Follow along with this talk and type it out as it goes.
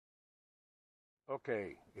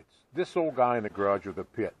Okay, it's this old guy in the garage with a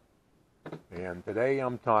pit. And today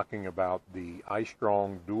I'm talking about the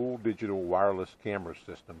iStrong dual digital wireless camera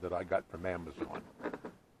system that I got from Amazon.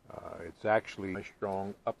 It's actually an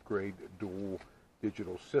iStrong upgrade dual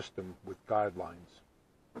digital system with guidelines.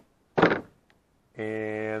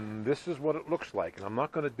 And this is what it looks like. And I'm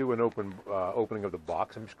not going to do an opening of the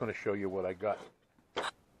box. I'm just going to show you what I got.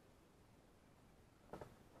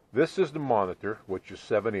 This is the monitor, which is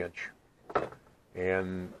 7-inch.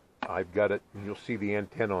 And I've got it, and you'll see the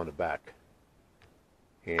antenna on the back.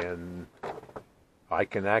 And I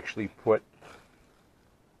can actually put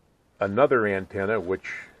another antenna,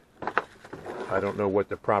 which I don't know what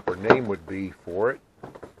the proper name would be for it,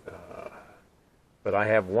 but I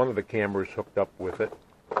have one of the cameras hooked up with it.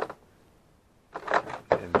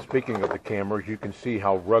 And speaking of the cameras, you can see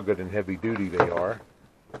how rugged and heavy duty they are.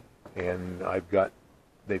 And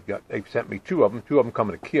they've sent me two of them. Two of them come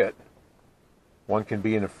in a kit. One can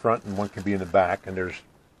be in the front and one can be in the back, and there's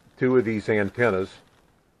two of these antennas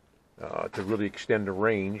to really extend the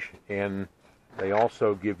range, and they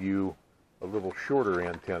also give you a little shorter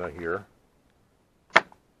antenna here,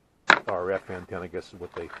 RF antenna I guess is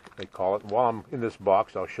what they call it. And while I'm in this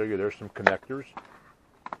box, I'll show you there's some connectors,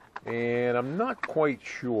 and I'm not quite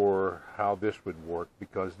sure how this would work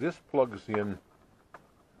because this plugs in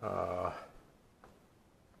kind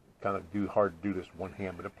of hard to do this one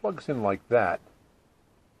hand, but it plugs in like that.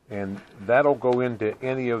 And that'll go into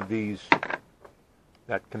any of these,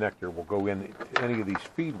 that connector will go into any of these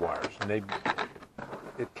feed wires. And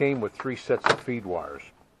it came with 3 sets of feed wires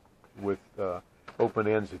with open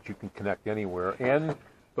ends that you can connect anywhere, and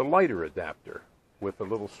the lighter adapter with a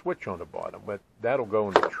little switch on the bottom, but that'll go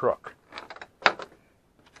in the truck.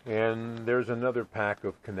 And there's another pack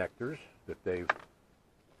of connectors that they've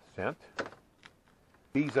sent.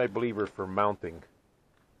 These, I believe, are for mounting,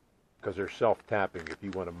 because they're self-tapping if you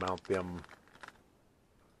want to mount them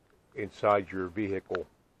inside your vehicle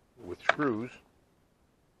with screws.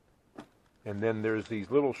 And then there's these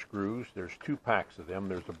little screws. There's 2 packs of them.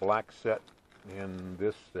 There's a black set and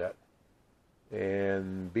this set.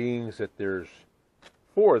 And being that there's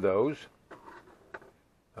 4 of those,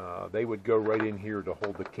 they would go right in here to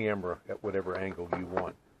hold the camera at whatever angle you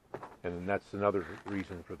want. And that's another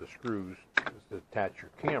reason for the screws, is to attach your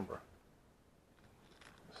camera.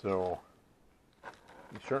 So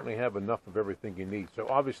you certainly have enough of everything you need. So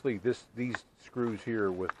obviously these screws here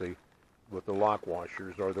with the lock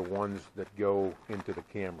washers are the ones that go into the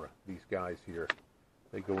camera. These guys here,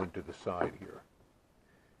 they go into the side here.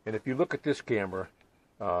 And if you look at this camera,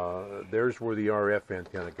 there's where the RF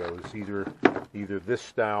antenna goes. Either this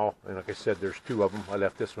style, and like I said, there's 2 of them. I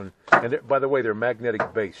left this one. And by the way, they're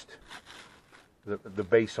magnetic based. The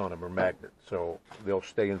base on them are magnet, so they'll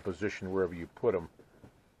stay in position wherever you put them.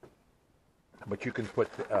 But you can put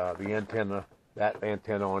the antenna, that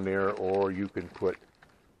antenna on there, or you can put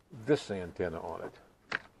this antenna on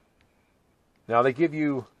it. Now they give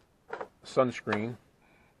you sunscreen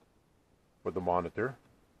for the monitor,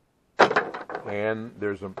 and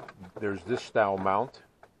there's this style mount,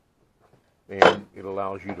 and it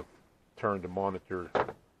allows you to turn the monitor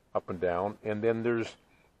up and down. And then there's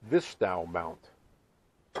this style mount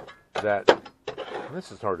that, and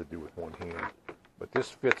this is hard to do with one hand, but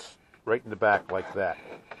this fits right in the back like that.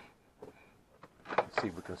 Let's see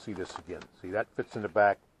if we can see this again. See, that fits in the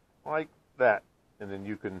back like that, and then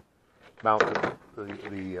you can mount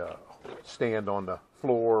the stand on the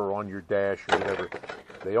floor or on your dash or whatever.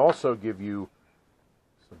 They also give you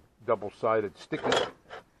some double-sided sticky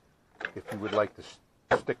if you would like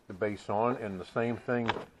to stick the base on, and the same thing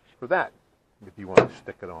for that if you want to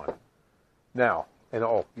stick it on. Now, and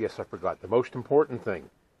oh yes, I forgot the most important thing.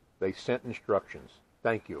 They sent instructions.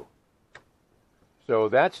 Thank you. So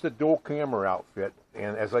that's the dual camera outfit,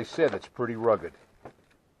 and as I said, it's pretty rugged.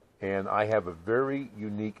 And I have a very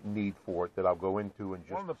unique need for it that I'll go into in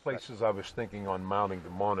just a second. One of the places I was thinking on mounting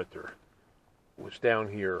the monitor was down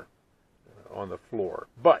here on the floor.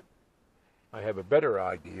 But I have a better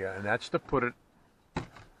idea, and that's to put it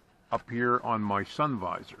up here on my sun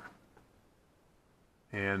visor.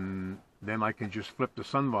 And then I can just flip the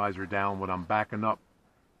sun visor down when I'm backing up.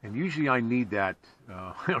 And usually I need that.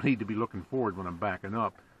 I don't need to be looking forward when I'm backing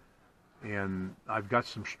up. And I've got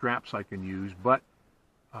some straps I can use, but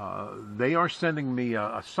they are sending me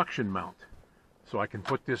a suction mount, so I can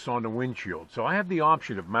put this on the windshield. So I have the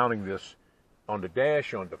option of mounting this on the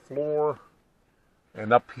dash, on the floor,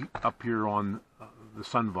 and up here on the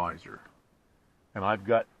sun visor. And I've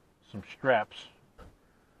got some straps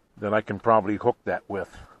that I can probably hook that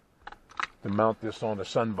with to mount this on the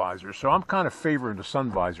sun visor. So I'm kind of favoring the sun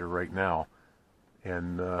visor right now.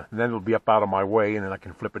 and then it'll be up out of my way, and then I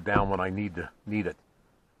can flip it down when I need it.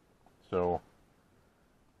 So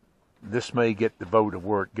this may get the bow to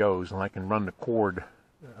where it goes, and I can run the cord.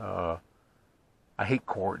 I hate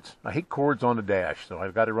cords. I hate cords on the dash, so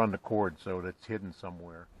I've got to run the cord so that it's hidden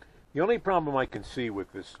somewhere. The only problem I can see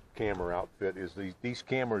with this camera outfit is these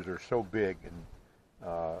cameras are so big, and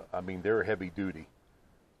I mean, they're heavy duty.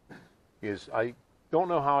 I don't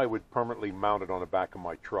know how I would permanently mount it on the back of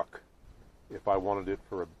my truck if I wanted it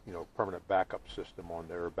for a permanent backup system on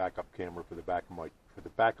there, or backup camera for the back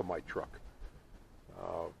of my truck.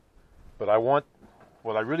 But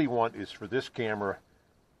what I really want is for this camera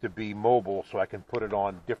to be mobile, so I can put it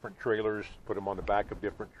on different trailers, put them on the back of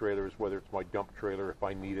different trailers, whether it's my dump trailer if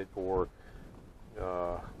I need it, or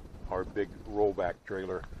our big rollback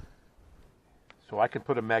trailer. So I can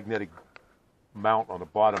put a magnetic mount on the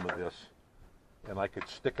bottom of this, and I could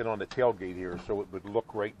stick it on the tailgate here so it would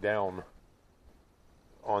look right down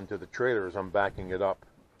onto the trailer as I'm backing it up.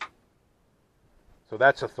 So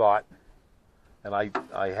that's a thought, and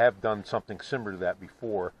I have done something similar to that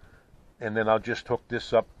before. And then I'll just hook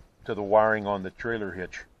this up to the wiring on the trailer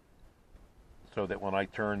hitch so that when I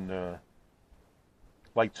turn the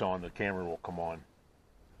lights on, the camera will come on.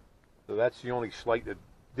 So that's the only slight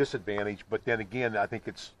disadvantage, but then again, I think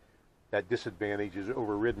that disadvantage is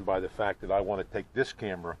overridden by the fact that I want to take this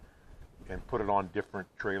camera and put it on different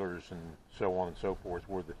trailers and so on and so forth,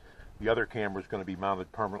 where the other camera is going to be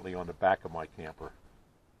mounted permanently on the back of my camper.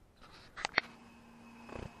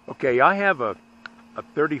 Okay, I have a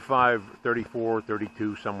 35, 34,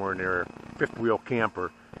 32, somewhere in there, fifth wheel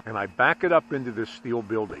camper, and I back it up into this steel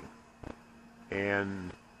building.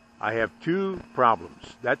 And I have two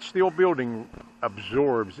problems. That steel building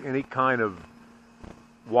absorbs any kind of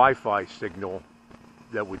Wi-Fi signal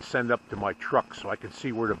that would send up to my truck, so I can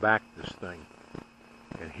see where to back this thing.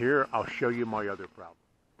 And here, I'll show you my other problem.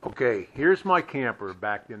 Okay, here's my camper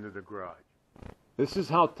backed into the garage. This is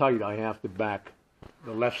how tight I have to back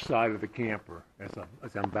the left side of the camper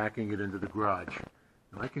as I'm backing it into the garage.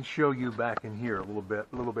 And I can show you back in here a little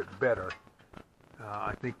bit better.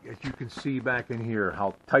 I think, as you can see back in here,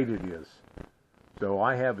 how tight it is. So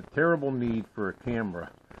I have a terrible need for a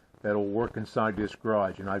camera that'll work inside this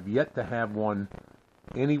garage, and I've yet to have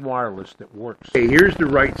any wireless that works. Okay, here's the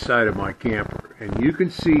right side of my camper, and you can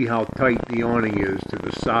see how tight the awning is to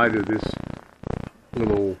the side of this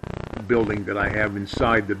little building that I have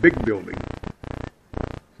inside the big building.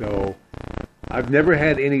 So I've never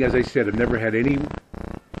had any, as I said, I've never had any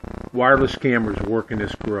wireless cameras work in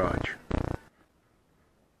this garage.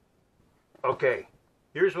 Okay,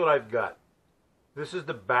 here's what I've got. This is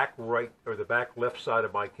the back right, or the back left side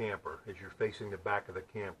of my camper as you're facing the back of the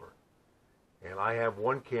camper. And I have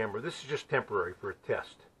one camera, this is just temporary for a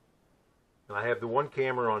test. And I have the one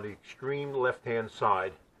camera on the extreme left-hand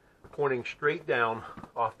side pointing straight down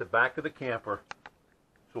off the back of the camper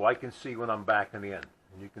so I can see when I'm backing in.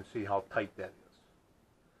 And you can see how tight that is.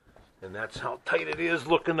 And that's how tight it is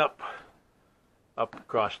looking up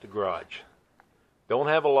across the garage. Don't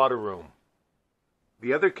have a lot of room.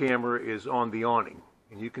 The other camera is on the awning,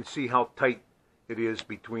 and you can see how tight it is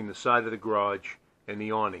between the side of the garage and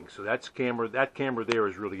the awning. So that camera there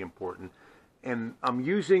is really important. And I'm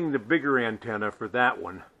using the bigger antenna for that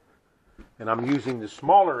one, and I'm using the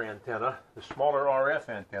smaller antenna, the smaller RF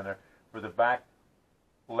antenna, for the back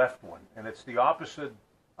left one. And it's the opposite.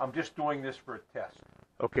 I'm just doing this for a test.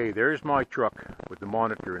 Okay, there's my truck with the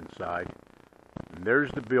monitor inside, and there's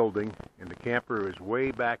the building, and the camper is way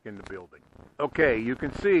back in the building. Okay, you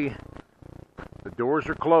can see the doors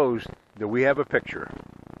are closed. Do we have a picture?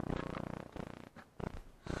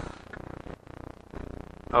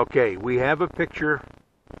 Okay, we have a picture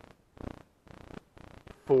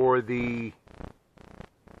for the...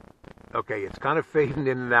 Okay, it's kind of fading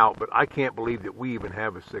in and out, but I can't believe that we even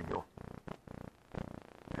have a signal.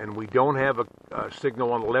 And we don't have a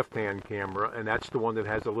signal on the left-hand camera, and that's the one that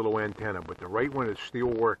has a little antenna, but the right one is still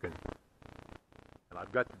working. And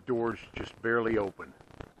I've got the doors just barely open.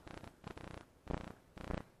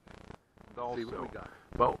 See what we got.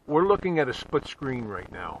 But we're looking at a split screen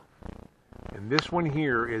right now. And this one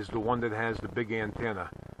here is the one that has the big antenna,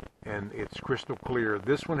 and it's crystal clear.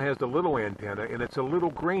 This one has the little antenna, and it's a little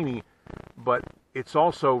grainy, but it's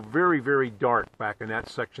also very, very dark back in that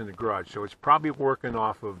section of the garage. So it's probably working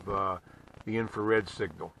off of the infrared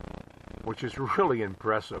signal, which is really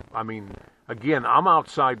impressive. I mean, again, I'm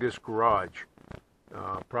outside this garage,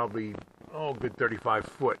 probably, good 35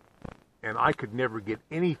 foot, and I could never get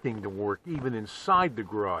anything to work, even inside the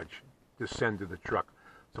garage, to send to the truck.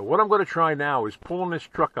 So what I'm going to try now is pulling this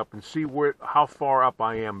truck up and see how far up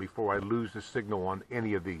I am before I lose the signal on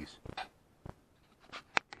any of these.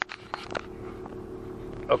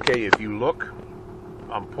 Okay, if you look,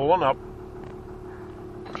 I'm pulling up.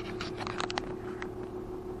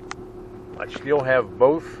 I still have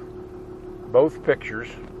both pictures.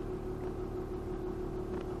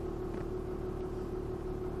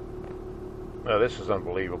 Oh, this is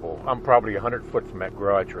unbelievable. I'm probably 100 foot from that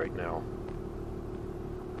garage right now.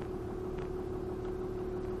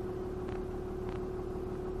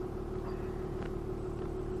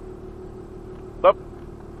 Oh,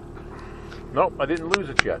 nope, I didn't lose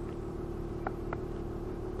it yet.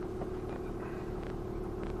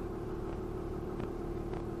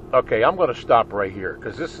 Okay, I'm going to stop right here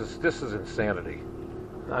because this is insanity.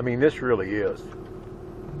 I mean, this really is.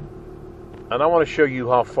 And I want to show you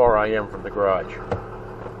how far I am from the garage.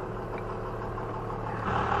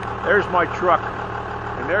 There's my truck,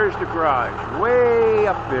 and there's the garage, way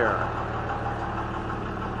up there,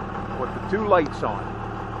 with the two lights on.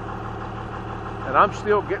 And I'm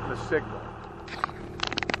still getting the signal.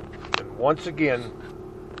 And once again,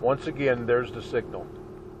 there's the signal.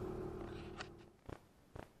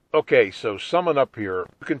 Okay, so summing up here,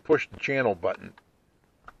 you can push the channel button,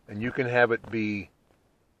 and you can have it be,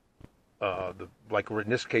 like in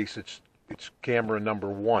this case, it's camera number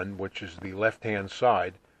 1, which is the left-hand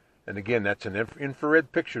side. And again, that's an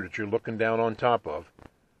infrared picture that you're looking down on top of.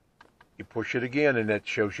 You push it again, and that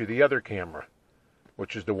shows you the other camera,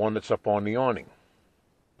 which is the one that's up on the awning.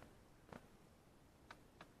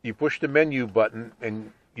 You push the menu button,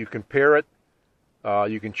 and you can pair it.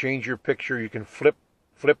 You can change your picture. You can flip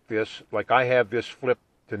this, like I have this flipped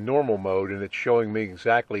to normal mode, and it's showing me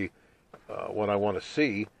exactly what I want to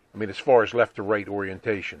see. I mean, as far as left to right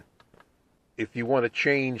orientation. If you want to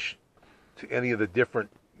change to any of the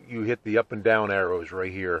different, you hit the up and down arrows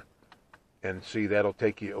right here, and see, that'll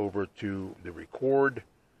take you over to the record,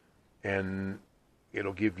 and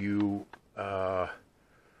it'll give you,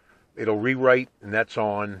 it'll rewrite, and that's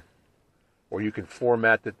on, or you can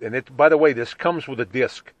format it. And it, by the way, this comes with a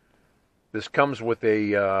disc. This comes with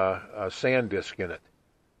a sand disk in it,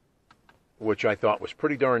 which I thought was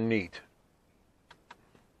pretty darn neat.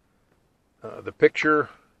 The picture,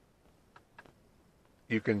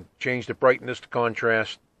 you can change the brightness, the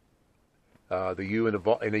contrast, the hue,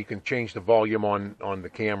 and you can change the volume on the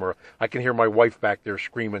camera. I can hear my wife back there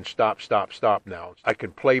screaming, "Stop, stop, stop!" Now I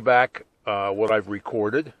can play back what I've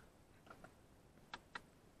recorded,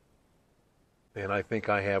 and I think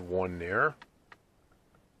I have one there.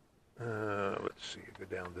 Let's see, go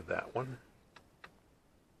down to that one.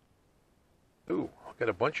 Ooh, I got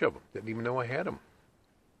a bunch of them. Didn't even know I had them.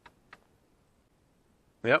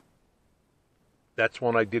 Yep. That's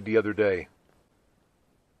one I did the other day.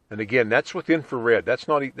 And again, that's with infrared. That's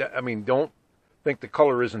not, I mean, don't think the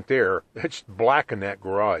color isn't there. It's black in that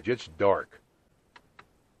garage. It's dark.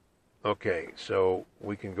 Okay, so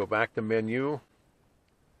we can go back to menu.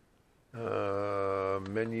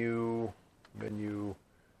 Menu.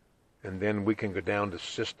 And then we can go down to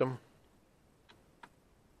system.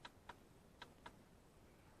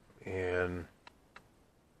 And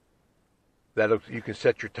you can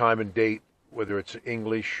set your time and date, whether it's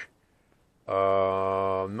English.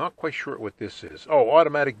 Not quite sure what this is. Oh,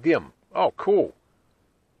 automatic dim. Oh, cool.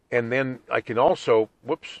 And then I can also,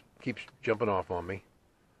 whoops, keeps jumping off on me.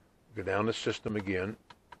 Go down to system again.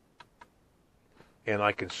 And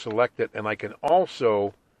I can select it, and I can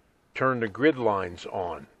also turn the grid lines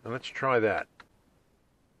on. Now let's try that.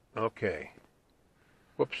 Okay.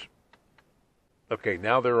 Whoops. Okay,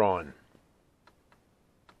 now they're on.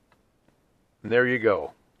 And there you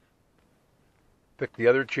go. Pick the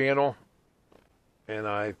other channel, and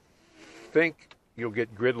I think you'll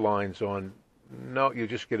get grid lines on. No, you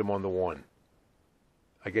just get them on the one.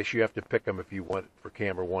 I guess you have to pick them if you want for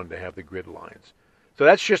camera 1 to have the grid lines. So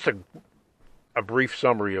that's just a brief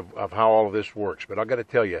summary of how all of this works. But I've got to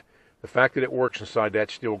tell you, the fact that it works inside that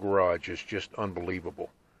steel garage is just unbelievable.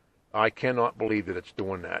 I cannot believe that it's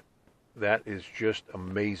doing that. That is just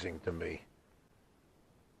amazing to me.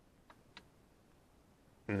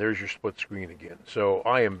 And there's your split screen again. So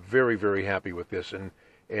I am very, very happy with this. And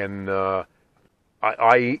I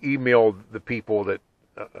emailed the people that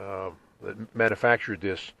manufactured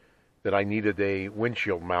this that I needed a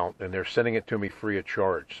windshield mount, and they're sending it to me free of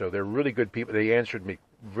charge. So they're really good people. They answered me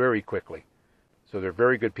very quickly. So they're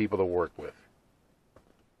very good people to work with.